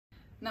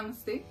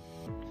Namaste,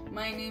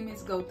 my name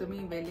is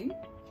Gautami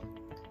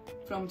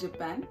from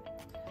Japan.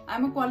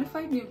 I'm a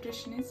qualified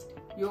nutritionist,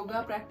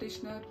 yoga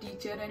practitioner,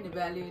 teacher and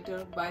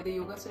evaluator by the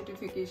Yoga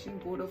Certification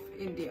Board of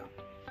India.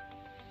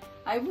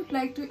 I would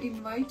like to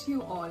invite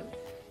you all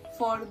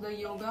for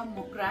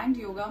the Grand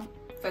Yoga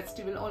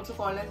Festival, also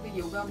called as the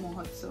Yoga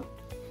Mahotsav,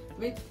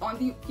 on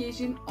the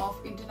occasion of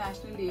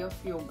International Day of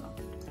Yoga.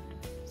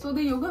 So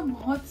the Yoga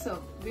Mahotsav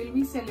will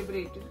be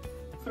celebrated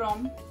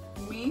from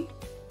May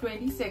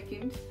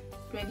 22nd,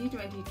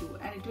 2022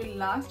 and it will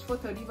last for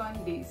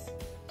 31 days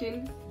till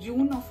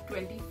June of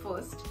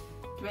 21st,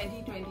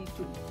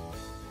 2022.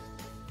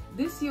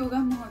 This Yoga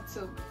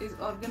Mahotsav is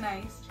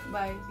organized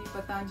by the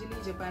Patanjali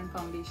Japan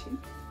Foundation.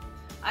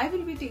 I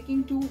will be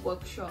taking 2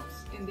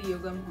 workshops in the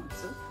Yoga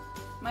Mahotsav.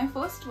 My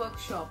first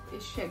workshop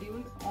is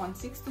scheduled on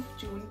 6th of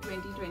June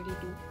 2022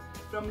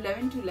 from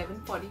 11 to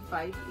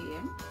 11:45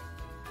 am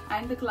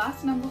and the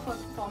class number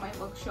for my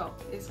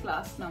workshop is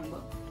class number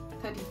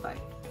 35.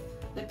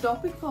 The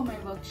topic for my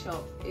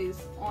workshop is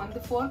on the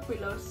 4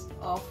 pillars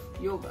of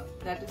yoga,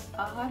 that is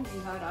Ahar,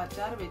 Vihar,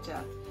 Achar,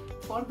 Vichar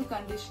for the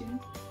condition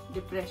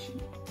depression.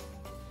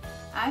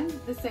 And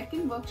the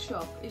second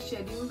workshop is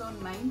scheduled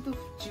on 9th of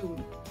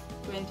June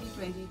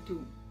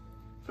 2022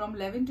 from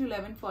 11 to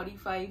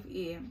 11:45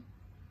 am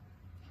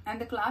and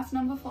the class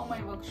number for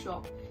my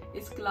workshop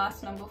is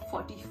class number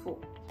 44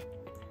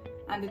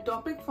 and the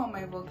topic for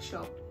my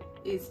workshop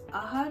is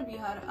Ahar,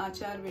 Vihar,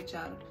 Achar,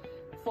 Vichar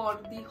for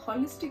the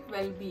holistic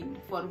well-being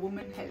for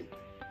women health.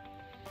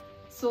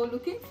 So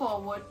looking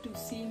forward to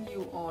seeing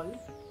you all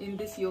in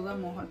this Yoga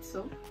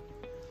Mahotsav.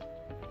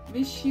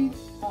 Wish you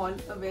all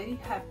a very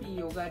happy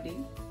yoga day.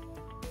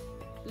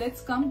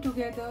 Let's come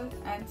together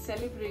and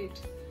celebrate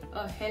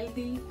a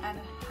healthy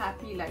and a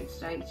happy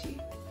lifestyle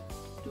change.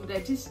 To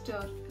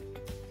register,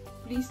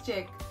 please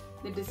check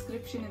the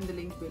description in the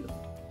link below.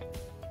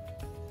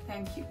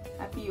 Thank you.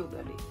 Happy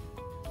Yoga Day.